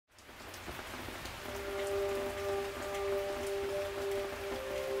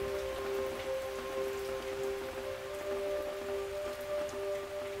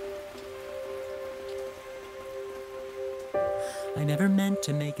I never meant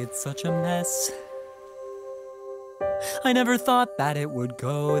to make it such a mess. I never thought that it would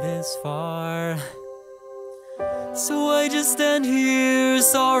go this far. So I just stand here,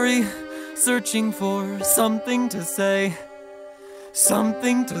 sorry, searching for something to say.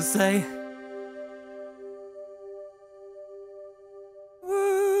 Something to say.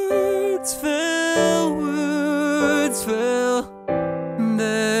 Words fail.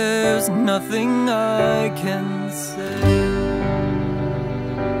 There's nothing I can say.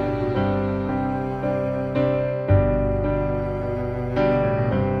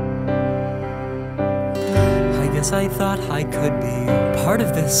 I thought I could be part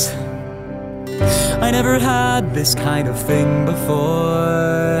of this. I never had this kind of thing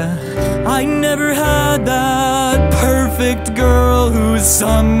before. I never had that perfect girl who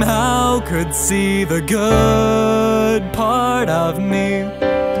somehow could see the good part of me.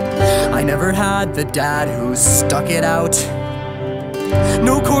 I never had the dad who stuck it out.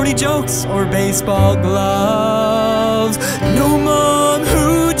 No corny jokes or baseball gloves. No mom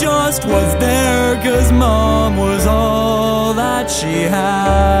who just was there 'cause mom was all that she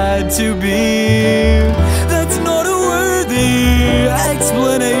had to be. That's not a worthy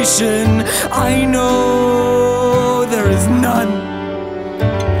explanation. I know there is none.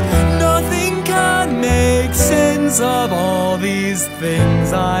 Nothing can make sense of all these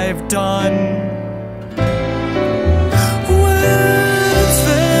things I've done.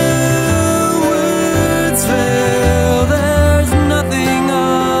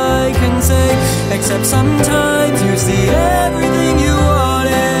 Except sometimes you see everything you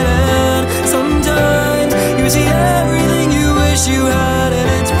wanted, and sometimes you see everything you wish you had, and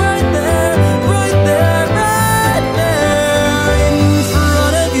it's right there, right there, right there in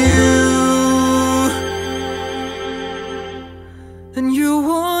front of you. And you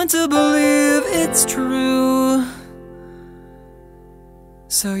want to believe it's true,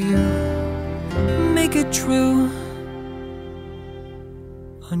 so you make it true.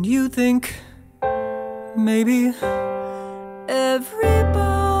 And you think maybe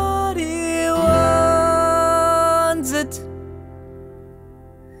everybody wants it,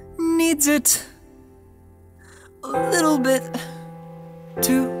 needs it a little bit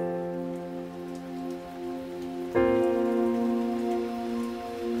too.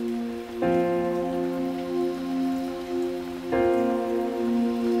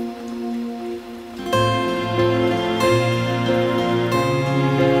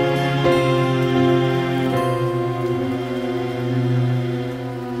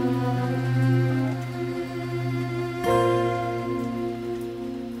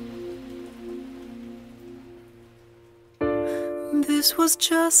 This was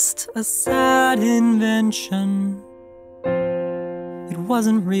just a sad invention. It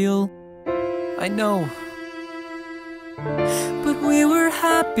wasn't real, I know. But we were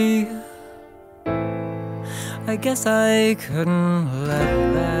happy. I guess I couldn't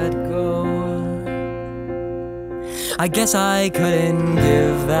let that go. I guess I couldn't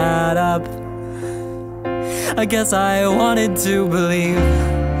give that up. I guess I wanted to believe.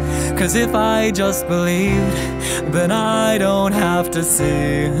 'Cause if I just believed, then I don't have to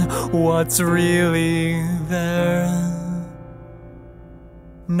see what's really there.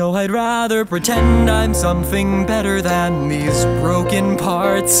 No, I'd rather pretend I'm something better than these broken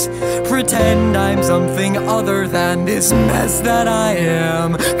parts. Pretend I'm something other than this mess that I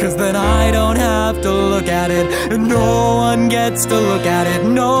am. 'Cause then I don't have to look at it, and no one gets to look at it.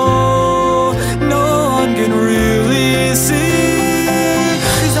 No, no one can really see.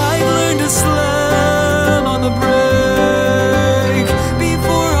 Slam on the brake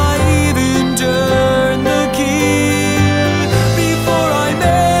before I even turn the key. Before I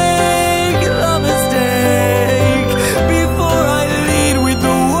make a mistake. Before I lead with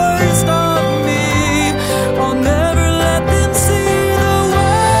the worst of me. I'll never let them see the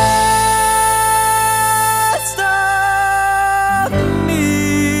worst of me.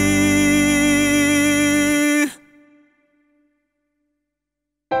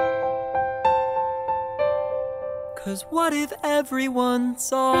 'Cause what if everyone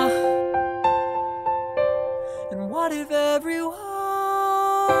saw? And what if everyone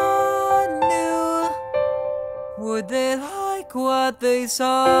knew? Would they like what they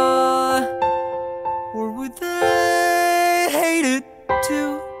saw? Or would they hate it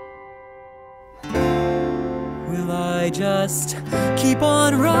too? Will I just keep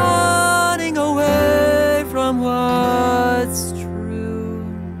on running away from what's true?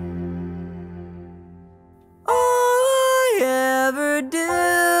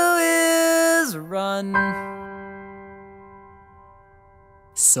 Do is run.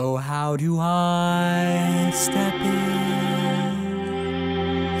 So how do I step in?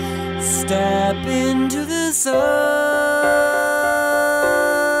 Step into the sun.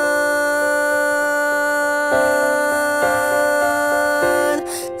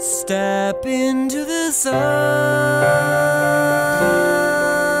 Step into the sun.